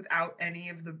read this without any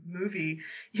of the movie,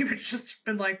 you would just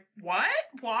been like, what?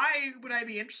 Why would I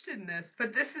be interested in this?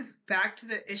 But this is back to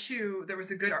the issue. There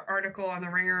was a good article on The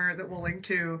Ringer that we'll link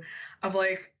to of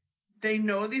like, they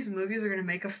know these movies are going to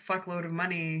make a fuckload of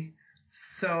money,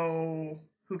 so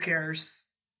who cares?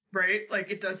 Right?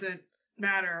 Like, it doesn't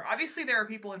matter. Obviously, there are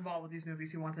people involved with these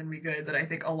movies who want them to be good, but I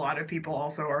think a lot of people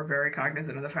also are very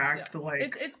cognizant of the fact that,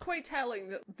 like... It's quite telling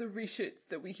that the reshoots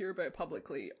that we hear about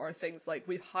publicly are things like,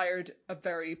 we've hired a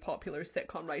very popular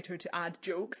sitcom writer to add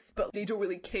jokes, but they don't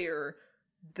really care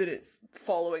that it's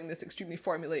following this extremely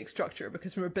formulaic structure,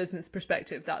 because from a business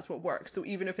perspective, that's what works. So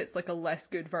even if it's like a less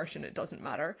good version, it doesn't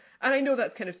matter. And I know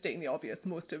that's kind of stating the obvious.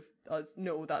 Most of us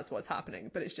know that's what's happening,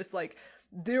 but it's just like,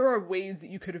 there are ways that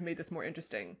you could have made this more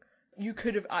interesting. You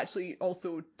could have actually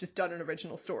also just done an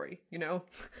original story, you know?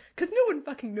 Because no one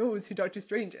fucking knows who Doctor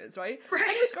Strange is, right? Right.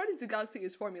 I know Guardians of the Galaxy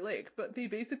is formulaic, but they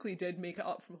basically did make it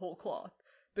up from whole cloth,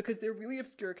 because they're really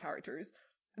obscure characters.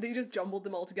 They just jumbled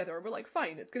them all together and were like,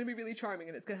 fine, it's going to be really charming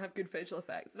and it's going to have good visual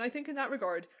effects. And I think in that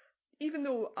regard, even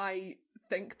though I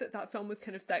think that that film was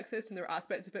kind of sexist and there are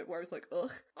aspects of it where I was like,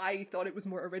 ugh, I thought it was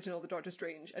more original than Doctor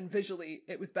Strange, and visually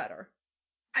it was better.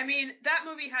 I mean, that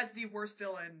movie has the worst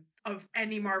villain of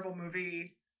any Marvel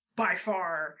movie by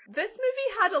far. This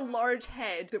movie had a large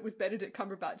head that was Benedict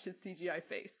Cumberbatch's CGI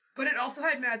face. But it also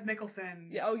had Mads Mikkelsen.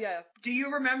 Yeah, oh yeah. Do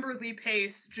you remember Lee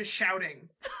Pace just shouting?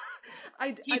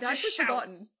 I'd actually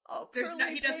forgotten. Oh,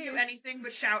 he doesn't do anything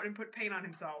but shout and put paint on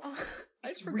himself. Oh,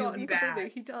 it's I'd forgotten really completely.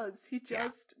 bad. He does. He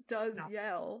just does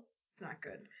yell. It's not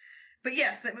good. But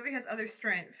yes, that movie has other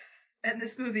strengths. And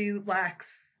this movie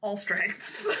lacks all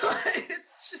strengths.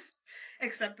 It's just,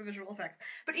 except the visual effects.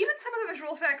 But even some of the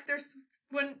visual effects,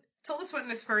 when Tilda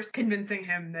Swinton is first convincing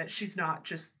him that she's not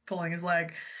just pulling his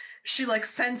leg, she like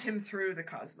sends him through the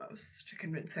cosmos to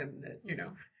convince him that, you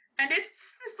know. And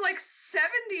it's this like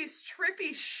 70s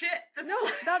trippy shit. No,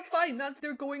 that's fine.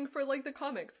 They're going for like the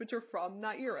comics, which are from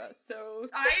that era. So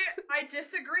I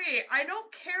disagree. I don't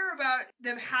care about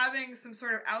them having some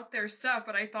sort of out there stuff,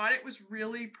 but I thought it was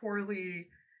really poorly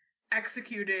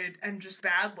executed and just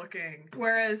bad looking.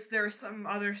 Whereas there's some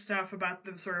other stuff about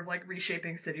them sort of like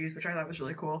reshaping cities, which I thought was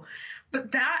really cool.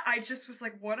 But that, I just was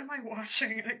like, what am I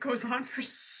watching? And it goes on for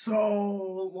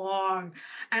so long.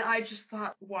 And I just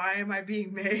thought, why am I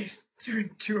being made to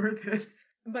endure this?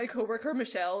 My coworker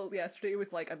Michelle yesterday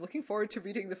was like, I'm looking forward to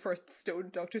reading the first Stone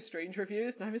Doctor Strange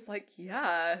reviews. And I was like,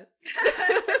 yeah,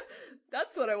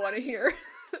 that's what I want to hear.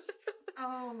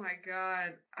 Oh my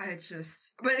god,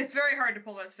 but it's very hard to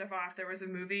pull that stuff off. There was a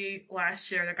movie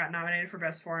last year that got nominated for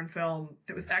Best Foreign Film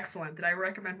that was excellent, that I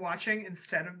recommend watching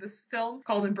instead of this film,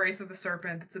 called Embrace of the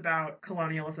Serpent. It's about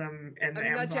colonialism in the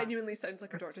Amazon. That genuinely sounds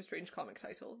like a Doctor Strange comic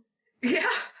title. Yeah,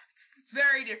 it's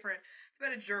very different. It's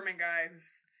about a German guy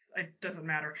it doesn't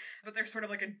matter. But there's sort of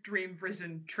like a dream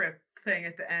vision trip thing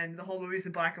at the end. The whole movie's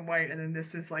in black and white, and then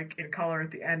this is like in color at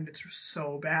the end. It's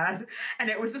so bad. And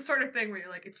it was the sort of thing where you're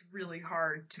like, it's really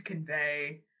hard to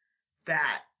convey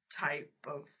that type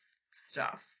of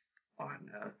stuff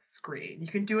on a screen. You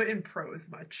can do it in prose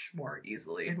much more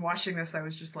easily. And watching this, I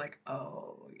was just like,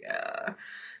 oh yeah.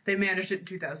 They managed it in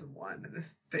 2001, and this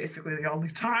is basically the only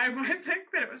time I think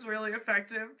that it was really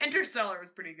effective. Interstellar was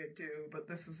pretty good too, but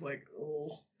this was like,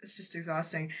 oh, it's just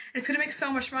exhausting. And it's going to make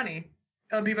so much money.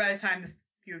 It'll be by the time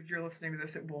you're listening to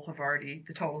this, the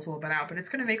totals will have been out, but it's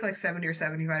going to make like 70 or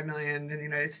 75 million in the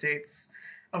United States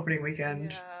opening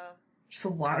weekend. Yeah. Just a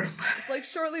lot of money. Like,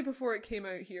 shortly before it came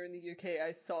out here in the UK,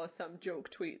 I saw some joke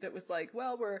tweet that was like,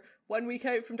 well, we're 1 week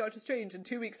out from Doctor Strange and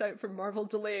 2 weeks out from Marvel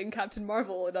delaying Captain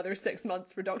Marvel, another 6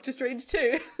 months for Doctor Strange 2.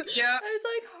 Yeah. I was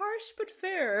like, harsh but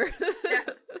fair.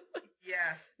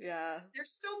 Yes. Yeah.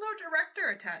 There's still no director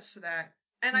attached to that.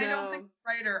 And I don't think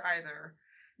writer either.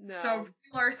 No. So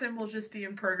Brie Larson will just be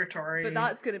in purgatory. But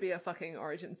that's going to be a fucking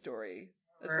origin story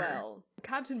as well.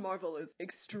 Captain Marvel is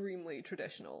extremely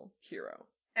traditional hero.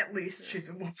 At least she's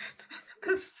a woman.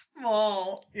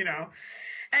 Small,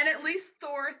 And at least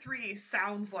Thor 3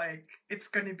 sounds like it's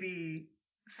going to be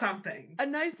something. A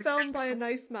nice film by a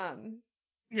nice man.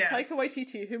 Yes. Taika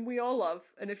Waititi, whom we all love.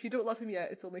 And if you don't love him yet,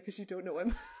 it's only because you don't know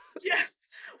him. Yes.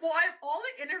 Well, all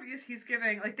the interviews he's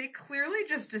giving, like, they clearly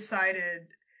just decided...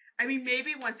 I mean,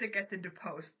 maybe once it gets into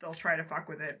post, they'll try to fuck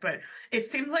with it, but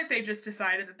it seems like they just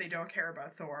decided that they don't care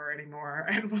about Thor anymore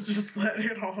and will just let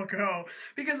it all go.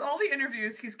 Because all the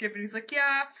interviews he's given, he's like,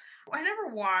 yeah, I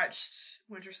never watched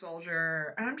Winter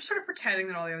Soldier, and I'm just sort of pretending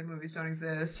that all the other movies don't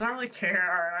exist. I don't really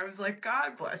care. And I was like,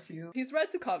 God bless you. He's read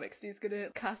some comics, and he's going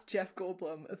to cast Jeff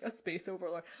Goldblum as a space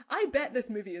overlord. I bet this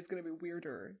movie is going to be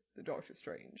weirder than Doctor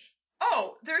Strange.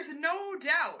 Oh, there's no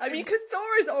doubt. I mean, because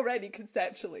Thor is already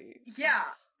conceptually... Yeah.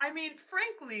 I mean,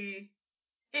 frankly,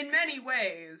 in many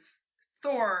ways,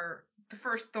 the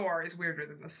first Thor is weirder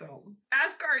than this film.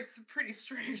 Asgard's pretty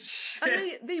strange.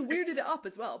 And they weirded it up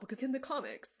as well, because in the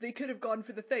comics, they could have gone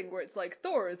for the thing where it's like,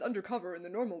 Thor is undercover in the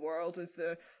normal world as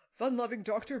the fun-loving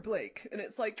Dr. Blake. And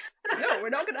it's like, no, we're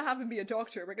not going to have him be a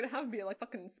doctor. We're going to have him be like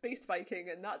fucking space Viking,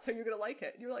 and that's how you're going to like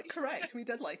it. And you're like, correct, we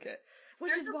did like it.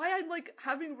 Which is why I'm like,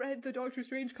 having read the Doctor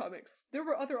Strange comics, there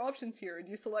were other options here, and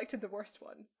you selected the worst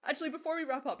one. Actually, before we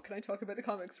wrap up, can I talk about the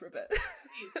comics for a bit?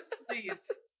 Please.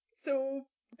 So,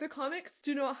 the comics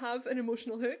do not have an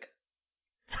emotional hook.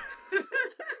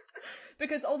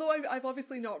 Because although I've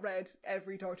obviously not read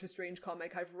every Doctor Strange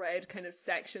comic, I've read kind of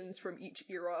sections from each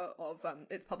era of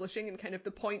its publishing, and kind of the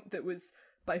point that was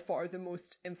by far the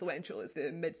most influential is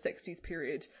the mid-60s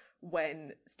period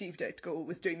when Steve Ditko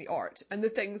was doing the art. And the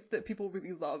things that people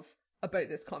really love about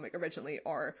this comic originally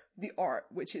are the art,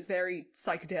 which is very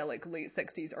psychedelic, late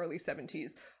 60s, early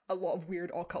 70s, a lot of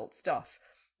weird occult stuff.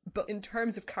 But in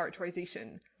terms of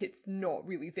characterization, it's not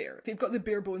really there. They've got the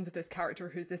bare bones of this character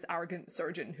who's this arrogant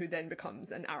surgeon who then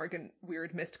becomes an arrogant,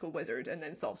 weird, mystical wizard and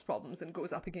then solves problems and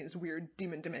goes up against weird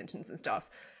demon dimensions and stuff.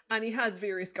 And he has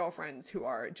various girlfriends who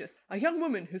are just a young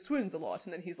woman who swoons a lot,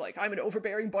 and then he's like, I'm an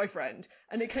overbearing boyfriend.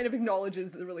 And it kind of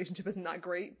acknowledges that the relationship isn't that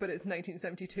great, but it's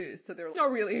 1972, so they're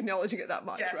not really acknowledging it that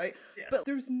much, right? Yes. But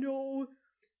there's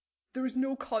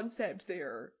no concept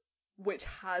there which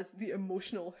has the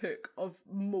emotional hook of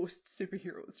most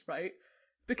superheroes, right?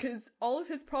 Because all of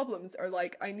his problems are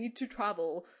like, I need to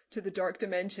travel to the dark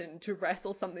dimension to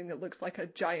wrestle something that looks like a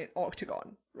giant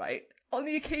octagon, right? On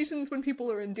the occasions when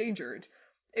people are endangered,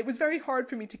 it was very hard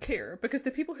for me to care, because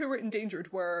the people who were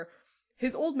endangered were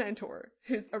his old mentor,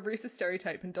 who's a racist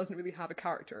stereotype and doesn't really have a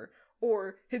character,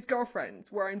 or his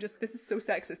girlfriends, where I'm just, this is so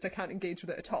sexist, I can't engage with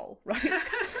it at all, right?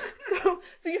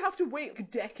 So you have to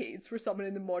wait decades for someone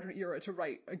in the modern era to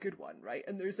write a good one, right?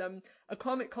 And there's a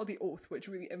comic called The Oath, which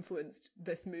really influenced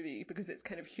this movie because it's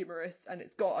kind of humorous and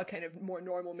it's got a kind of more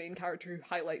normal main character who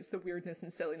highlights the weirdness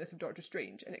and silliness of Doctor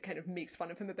Strange, and it kind of makes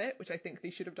fun of him a bit, which I think they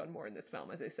should have done more in this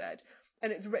film, as I said.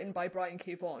 And it's written by Brian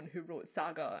K. Vaughan, who wrote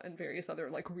Saga and various other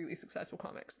like really successful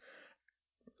comics.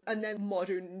 And then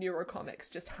modern newer comics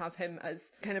just have him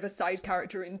as kind of a side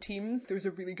character in teams. There's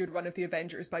a really good run of The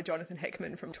Avengers by Jonathan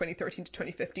Hickman from 2013 to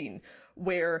 2015,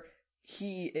 where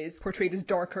he is portrayed as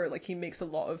darker, like he makes a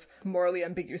lot of morally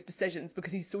ambiguous decisions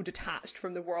because he's so detached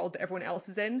from the world that everyone else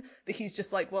is in, that he's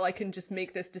just like, well, I can just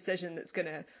make this decision that's going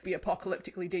to be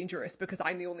apocalyptically dangerous because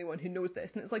I'm the only one who knows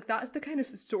this. And it's like, that's the kind of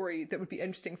story that would be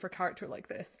interesting for a character like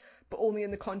this, but only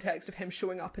in the context of him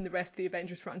showing up in the rest of the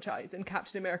Avengers franchise. And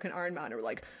Captain America and Iron Man are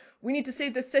like, we need to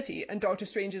save this city, and Doctor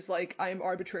Strange is like, I'm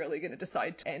arbitrarily going to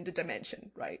decide to end a dimension,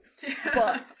 right?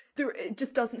 But it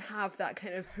just doesn't have that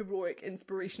kind of heroic,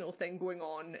 inspirational thing going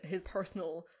on. His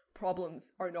personal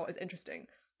problems are not as interesting.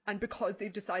 And because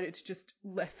they've decided to just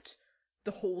lift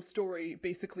the whole story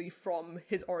basically from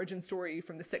his origin story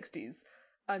from the 60s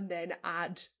and then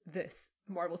add this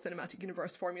Marvel Cinematic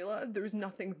Universe formula, there's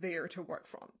nothing there to work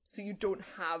from. So you don't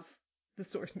have the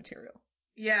source material.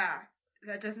 Yeah,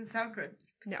 that doesn't sound good.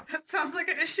 No. That sounds like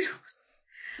an issue.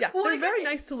 Yeah, well, they're very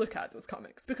nice to look at, those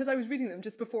comics, because I was reading them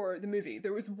just before the movie.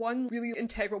 There was one really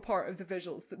integral part of the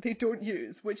visuals that they don't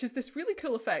use, which is this really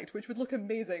cool effect, which would look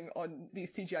amazing on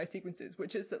these CGI sequences,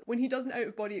 which is that when he does an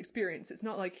out-of-body experience, it's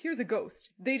not like, here's a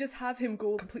ghost. They just have him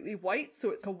go completely white,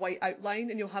 so it's a white outline,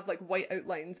 and you'll have like white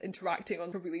outlines interacting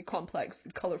on a really complex,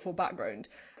 colourful background.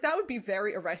 That would be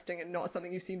very arresting and not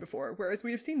something you've seen before, whereas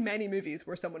we have seen many movies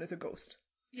where someone is a ghost.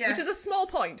 Yes. Which is a small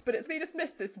point, but they just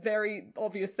missed this very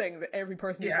obvious thing that every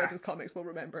person who's read those comics will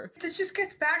remember. This just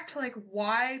gets back to, like,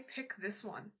 why pick this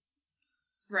one?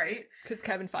 Right? Because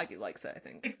Kevin Feige likes it, I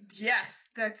think. Yes,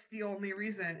 that's the only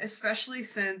reason. Especially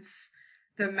since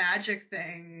the magic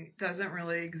thing doesn't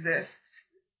really exist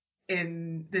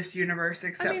in this universe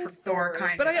except for Thor,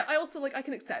 kind of. But I also, like, I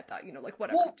can accept that, you know, like,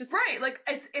 whatever. Well, right, like,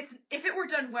 it's if it were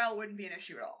done well, it wouldn't be an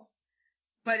issue at all.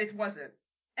 But it wasn't.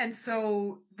 And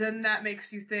so then that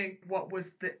makes you think, what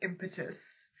was the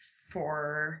impetus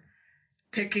for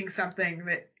picking something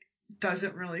that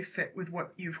doesn't really fit with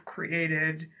what you've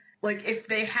created? Like, if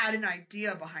they had an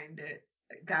idea behind it,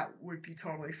 that would be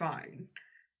totally fine.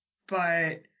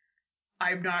 But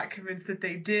I'm not convinced that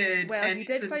they did. Well, and you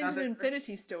did find an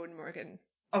Infinity Stone, Morgan.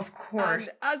 Of course.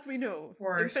 And as we know,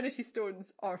 Infinity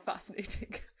Stones are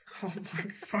fascinating. Oh my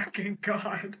fucking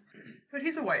god. But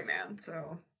he's a white man,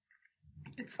 so...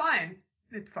 It's fine.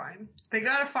 It's fine. They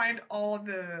gotta find all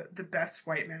the best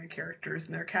white man characters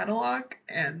in their catalog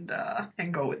and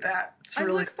go with that. I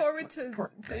look forward to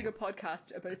doing a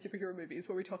podcast about superhero movies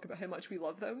where we talk about how much we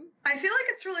love them. I feel like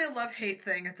it's really a love-hate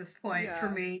thing at this point for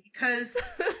me because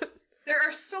there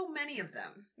are so many of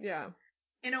them. Yeah.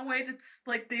 In a way that's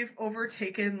like they've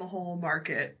overtaken the whole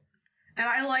market. And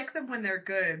I like them when they're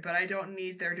good, but I don't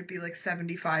need there to be like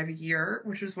 75 a year,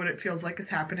 which is what it feels like is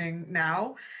happening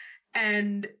now.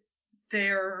 And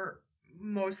they're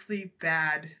mostly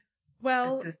bad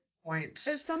at this point.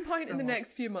 At some point in the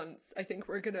next few months, I think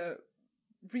we're going to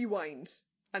rewind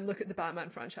and look at the Batman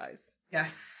franchise.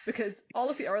 Yes. Because all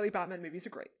of the early Batman movies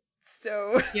are great.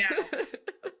 So... Yeah.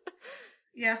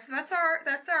 Yeah, so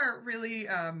that's our really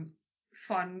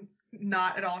fun,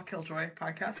 not at all Killjoy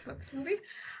podcast about this movie.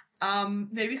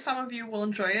 Maybe some of you will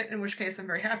enjoy it, in which case I'm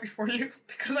very happy for you,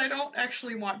 because I don't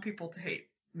actually want people to hate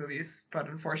movies, but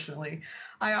unfortunately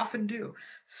I often do.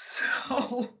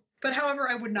 So, but however,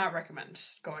 I would not recommend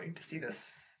going to see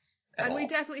this at all. We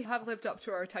definitely have lived up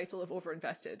to our title of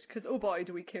overinvested, because oh boy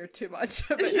do we care too much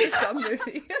about this dumb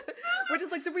movie. Which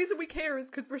is like, the reason we care is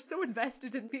because we're so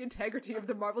invested in the integrity of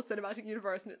the Marvel Cinematic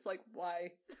Universe, and it's like,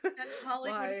 why? And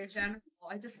Hollywood in general.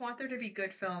 I just want there to be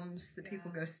good films that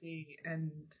people go see,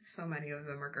 and so many of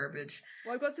them are garbage.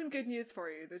 Well, I've got some good news for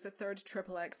you. There's a third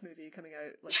XXX movie coming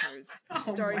out, listeners,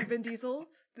 starring Vin Diesel.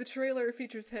 The trailer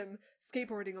features him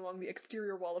skateboarding along the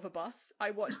exterior wall of a bus.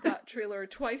 I watched that trailer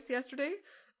twice yesterday.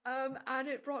 And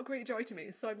it brought great joy to me,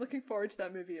 so I'm looking forward to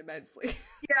that movie immensely.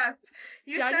 Yes.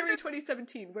 January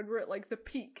 2017, when we're at like the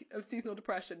peak of seasonal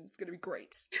depression, it's going to be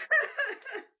great.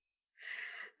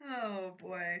 Oh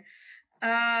boy.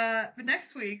 But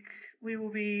next week we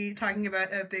will be talking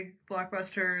about a big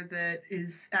blockbuster that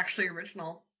is actually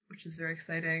original, which is very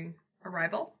exciting.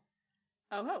 Arrival.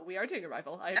 Oh, we are doing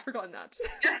Arrival. I had forgotten that.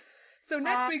 Yes. So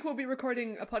next week we'll be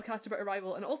recording a podcast about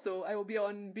Arrival, and also I will be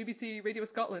on BBC Radio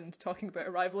Scotland talking about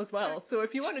Arrival as well. So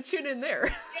if you want to tune in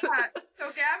there. Yeah, so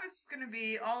Gav is just going to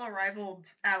be all Arrivaled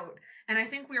out. And I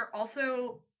think we are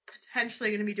also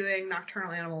potentially going to be doing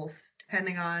Nocturnal Animals,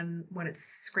 depending on when it's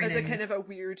screening. As a kind of a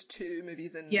weird two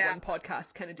movies in one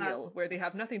podcast kind of deal, where they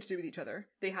have nothing to do with each other.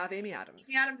 They have Amy Adams.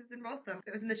 Amy Adams is in both of them.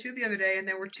 It was in the tube the other day, and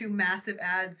there were two massive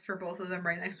ads for both of them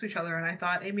right next to each other, and I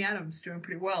thought Amy Adams is doing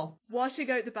pretty well. Washing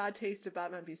out the bad taste of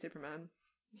Batman v Superman.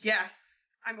 Yes,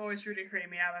 I'm always rooting for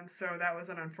Amy Adams, so that was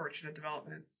an unfortunate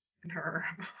development in her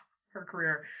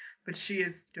career, but she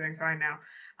is doing fine now.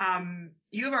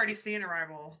 You have already seen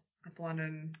Arrival at the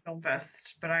London Film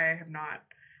Fest, but I have not.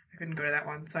 I couldn't go to that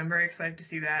one, so I'm very excited to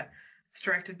see that. It's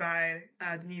directed by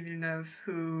Denis Villeneuve,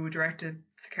 who directed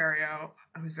Sicario,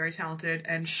 who's very talented,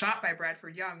 and shot by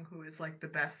Bradford Young, who is like the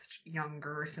best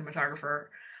younger cinematographer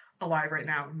alive right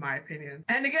now, in my opinion.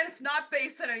 And again, it's not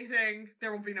based on anything.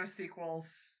 There will be no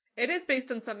sequels. It is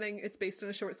based on something. It's based on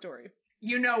a short story.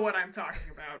 You know what I'm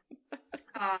talking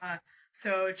about.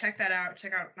 So check that out.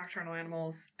 Check out Nocturnal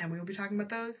Animals, and we will be talking about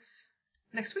those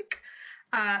next week.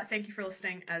 Thank you for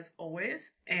listening as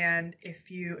always. And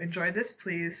if you enjoyed this,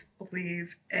 please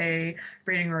leave a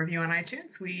rating or review on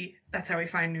iTunes. That's how we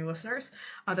find new listeners.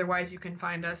 Otherwise, you can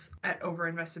find us at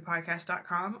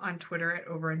overinvestedpodcast.com, on Twitter at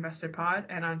overinvestedpod,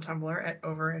 and on Tumblr at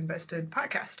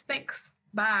overinvestedpodcast. Thanks.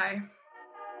 Bye.